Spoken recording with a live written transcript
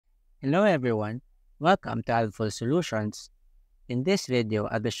Hello everyone, welcome to Helpful Solutions. In this video,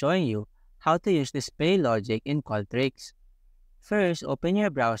 I'll be showing you how to use display logic in Qualtrics. First, open your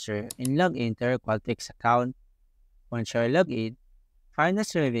browser and log into your Qualtrics account. Once you're logged in, find the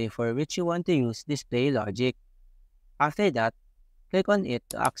survey for which you want to use display logic. After that, click on it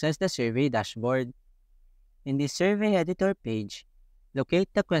to access the survey dashboard. In the survey editor page, locate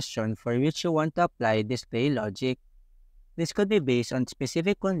the question for which you want to apply display logic. This could be based on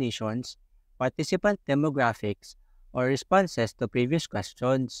specific conditions, participant demographics, or responses to previous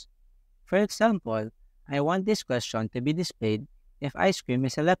questions. For example, I want this question to be displayed if ice cream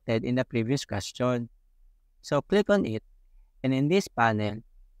is selected in the previous question. So click on it, and in this panel,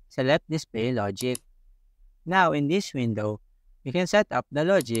 select Display Logic. Now in this window, you can set up the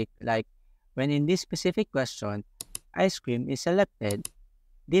logic like when in this specific question, ice cream is selected,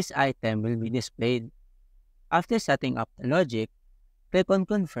 this item will be displayed. After setting up the logic, click on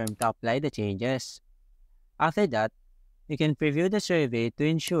Confirm to apply the changes. After that, you can preview the survey to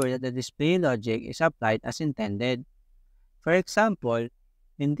ensure that the display logic is applied as intended. For example,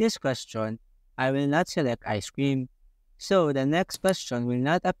 in this question, I will not select ice cream, so the next question will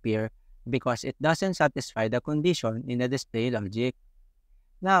not appear because it doesn't satisfy the condition in the display logic.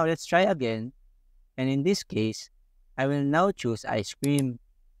 Now let's try again, and in this case, I will now choose ice cream.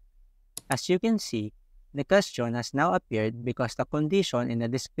 As you can see, the question has now appeared because the condition in the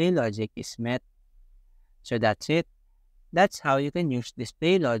display logic is met. So that's it. That's how you can use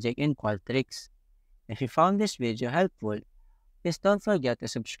display logic in Qualtrics. If you found this video helpful, please don't forget to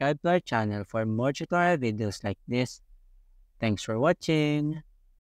subscribe to our channel for more tutorial videos like this. Thanks for watching!